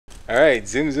Alright,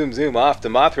 zoom, zoom, zoom off to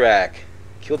MothRakk.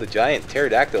 Kill the giant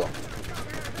pterodactyl.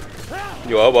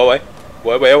 Yo, boy.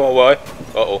 Boy, boy, boy, boy.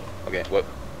 Uh-oh. Okay, what?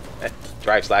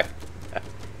 Drive slack.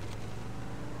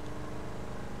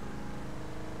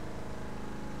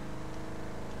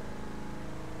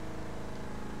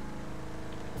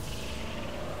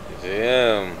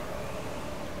 Zoom.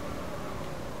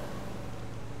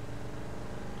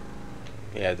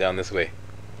 Yeah, down this way.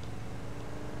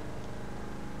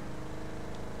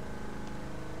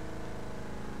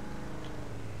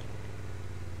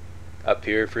 Up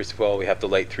here, first of all, we have to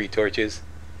light 3 torches.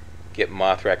 Get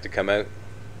MothRakk to come out.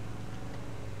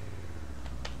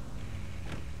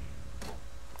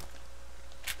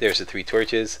 There's the 3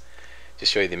 torches.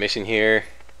 Just show you the mission here.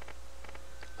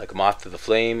 Like a moth to the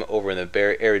flame, over in the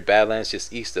bare, arid badlands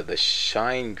just east of the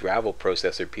Shine gravel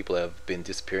processor, people have been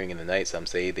disappearing in the night. Some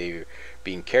say they're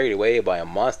being carried away by a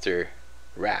monster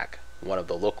rack. One of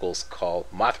the locals called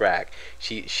MothRakk.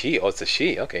 Oh, it's a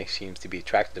she. Okay, she seems to be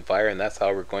attracted to fire, and that's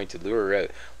how we're going to lure her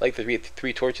out. Like the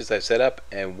 3 torches I've set up,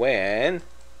 and when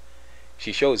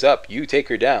she shows up, you take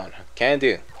her down. Can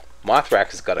do. MothRakk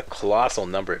has got a colossal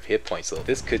number of hit points, so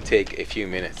this could take a few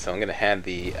minutes. So I'm going to hand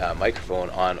the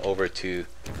microphone on over to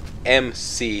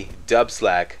MC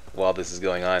Dubslack while this is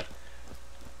going on.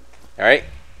 Alright?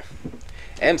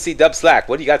 MC Dubslack,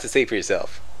 what do you got to say for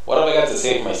yourself? What have I got to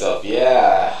say for myself?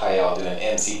 Yeah, how y'all doing?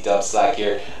 MC Dubslack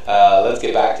here. Let's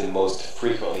get back to the most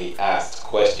frequently asked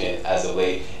question as of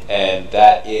late, and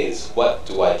that is, what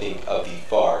do I think of the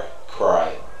Far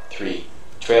Cry 3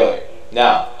 trailer?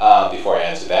 Now, before I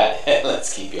answer that,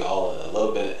 let's keep you all in a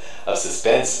little bit of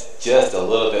suspense, just a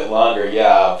little bit longer.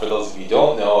 Yeah, for those of you who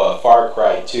don't know, Far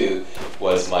Cry 2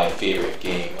 was my favorite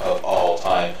game of all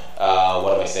time.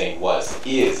 What am I saying?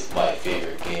 Is my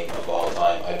favorite game of all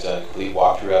time. I've done a complete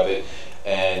walkthrough of it,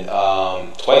 and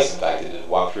twice, in fact. I did a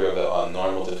walkthrough of it on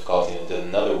normal difficulty, and did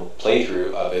another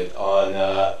playthrough of it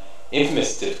on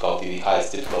infamous difficulty, the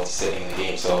highest difficulty setting in the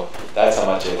game. So that's how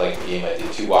much I like the game. I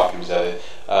did 2 walkthroughs of it.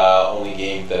 Only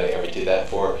game that I ever did that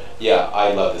for. Yeah,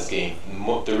 I love this game.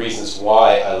 The reasons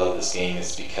why I love this game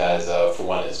is because, for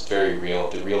one, it's very real.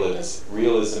 The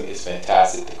realism is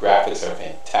fantastic. The graphics are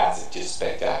fantastic, just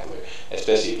spectacular.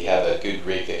 Especially if you have a good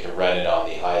rig that can run it on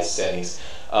the highest settings.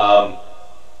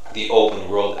 The open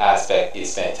world aspect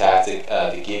is fantastic.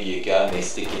 They give you a gun, they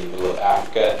stick you in the middle of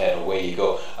Africa, and away you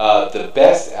go. The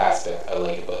best aspect I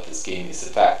like about this game is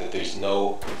the fact that there's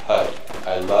no HUD.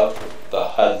 I love the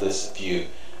HUDless view.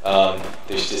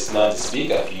 There's just none to speak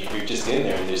of. You're just in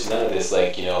there, and there's none of this,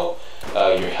 like, your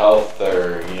health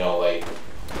or, like,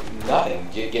 nothing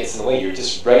gets in the way. You're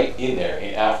just right in there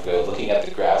in Africa, looking at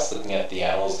the grass, looking at the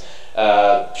animals,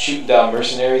 shooting down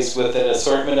mercenaries with an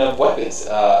assortment of weapons.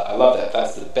 I love that.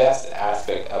 That's the best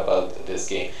aspect about this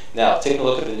game. Now, take a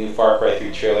look at the new Far Cry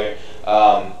 3 trailer.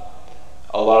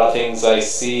 A lot of things I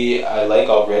see I like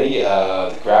already.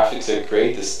 The graphics are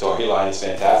great. The storyline is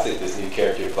fantastic. This new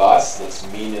character, Boss, looks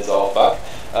mean as all fuck.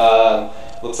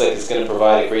 Looks like it's going to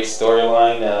provide a great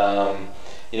storyline.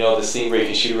 The scene where you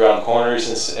can shoot around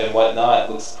corners and whatnot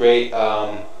looks great.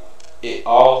 It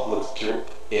all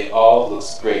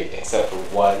looks great except for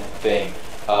one thing,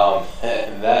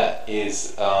 and that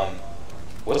is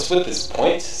what's with this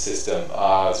point system.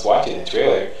 I was watching the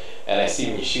trailer, and I see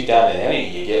when you shoot down an enemy,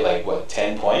 you get like, what,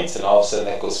 10 points, and all of a sudden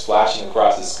that goes flashing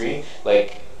across the screen.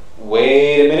 Like,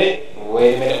 wait a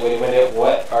minute,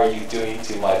 what are you doing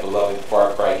to my beloved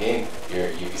Far Cry game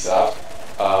here, Ubisoft?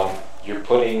 You're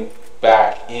putting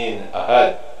back in a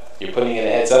HUD. You're putting in a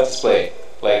heads-up display.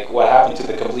 Like, what happened to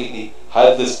the completely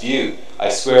HUDless view? I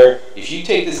swear, if you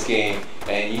take this game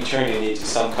and you turn it into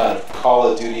some kind of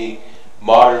Call of Duty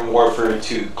Modern Warfare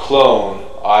 2 clone,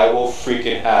 I will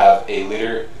freaking have a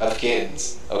litter of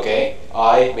kittens, okay?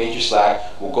 I,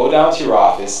 MajorSlackVideos, will go down to your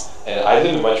office, and I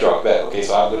live in Montreal, Quebec, okay?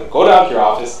 So I'm going to go down to your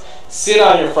office, sit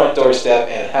on your front doorstep,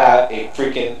 and have a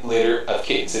freaking litter of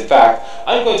kittens. In fact,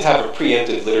 I'm going to have a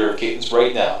preemptive litter of kittens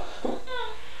right now.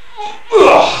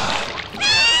 Ugh.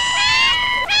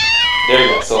 There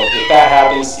you go. So if that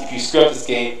happens, if you screw up this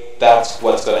game, that's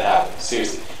what's going to happen.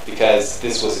 Seriously. Because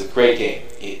this was a great game.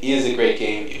 It is a great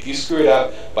game. If you screw it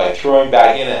up by throwing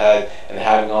back in a HUD and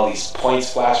having all these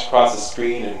points flash across the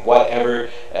screen and whatever,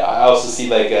 I also see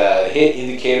like a hit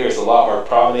indicator is a lot more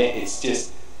prominent. It's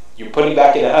just, you're putting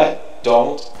back in a HUD.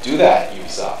 Don't do that,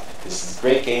 Ubisoft. This is a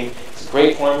great game. It's a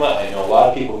great formula. I know a lot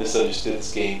of people misunderstood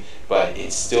this game, but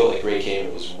it's still a great game.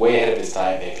 It was way ahead of its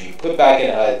time. If you put back in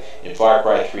a HUD in Far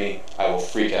Cry 3, I will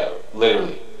freak out.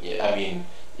 Literally. Yeah, I mean,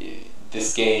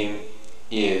 this game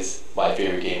is my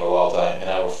favorite game of all time, and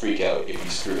I will freak out if you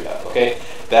screw it up, okay?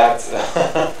 That's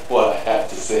what I have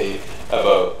to say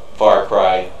about Far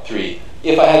Cry 3.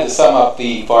 If I had to sum up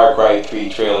the Far Cry 3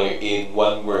 trailer in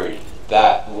one word,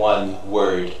 that one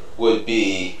word would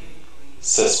be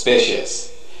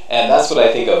suspicious. And that's what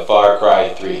I think of Far Cry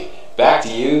 3. Back to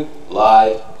you,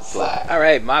 Live Slack.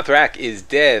 Alright, MothRakk is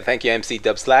dead. Thank you, MC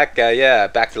Dub Slack. Yeah,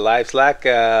 back to Live Slack.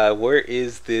 Where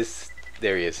is this?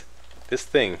 There he is. This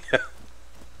thing.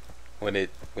 When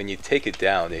you take it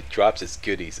down, it drops its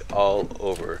goodies all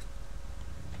over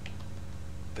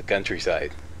the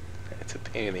countryside. It's a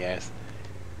pain in the ass.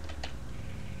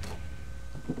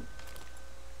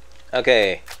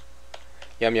 Okay.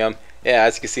 Yum yum. Yeah,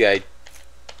 as you can see, I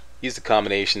used a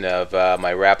combination of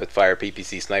my rapid fire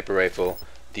PPC sniper rifle,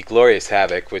 the Glorious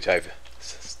Havoc, which I've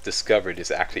discovered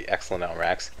is actually excellent on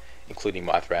racks, including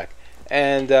MothRakk,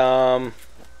 and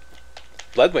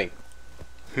Bloodwing,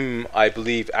 whom I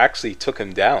believe actually took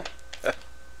him down.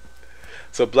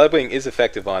 So Bloodwing is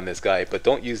effective on this guy, but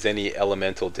don't use any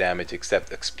elemental damage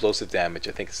except explosive damage.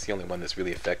 I think it's the only one that's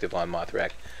really effective on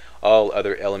MothRakk. All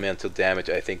other elemental damage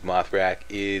I think MothRakk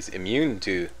is immune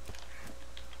to,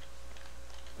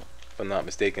 if I'm not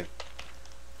mistaken.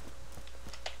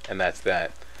 And that's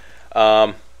that.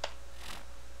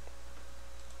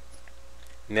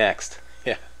 Next.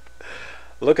 Yeah.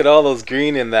 Look at all those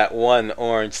green and that one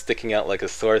orange sticking out like a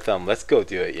sore thumb. Let's go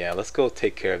do it. Yeah, let's go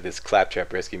take care of this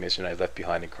claptrap rescue mission I left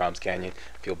behind in Crom's Canyon.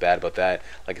 Feel bad about that.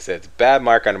 Like I said, it's a bad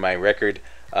mark on my record.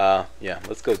 Yeah,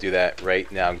 let's go do that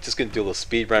right now. I'm just going to do a little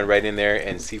speed run right in there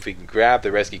and see if we can grab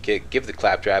the rescue kit, give the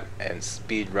claptrap, and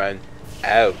speed run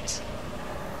out.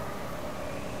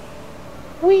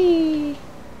 Whee!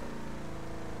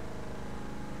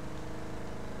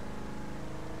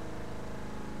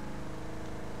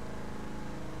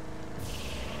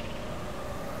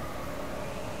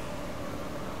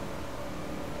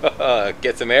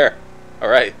 Get some air.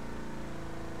 Alright.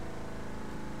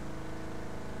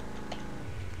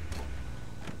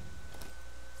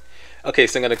 Okay,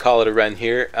 so I'm going to call it a run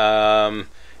here.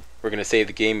 We're going to save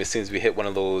the game as soon as we hit one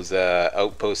of those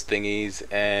outpost thingies.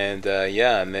 And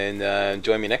yeah, and then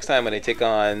join me next time when I take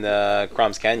on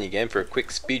Crom's Canyon again for a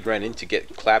quick speed run in to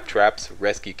get Claptrap's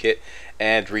rescue kit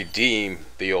and redeem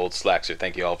the old Slackster.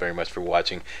 Thank you all very much for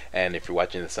watching. And if you're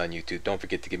watching this on YouTube, don't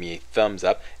forget to give me a thumbs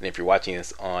up. And if you're watching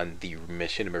this on the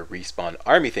Machinima Respawn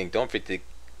Army thing, don't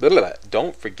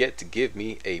forget to give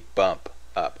me a bump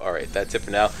up. Alright, that's it for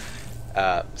now.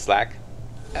 Slack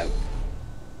out.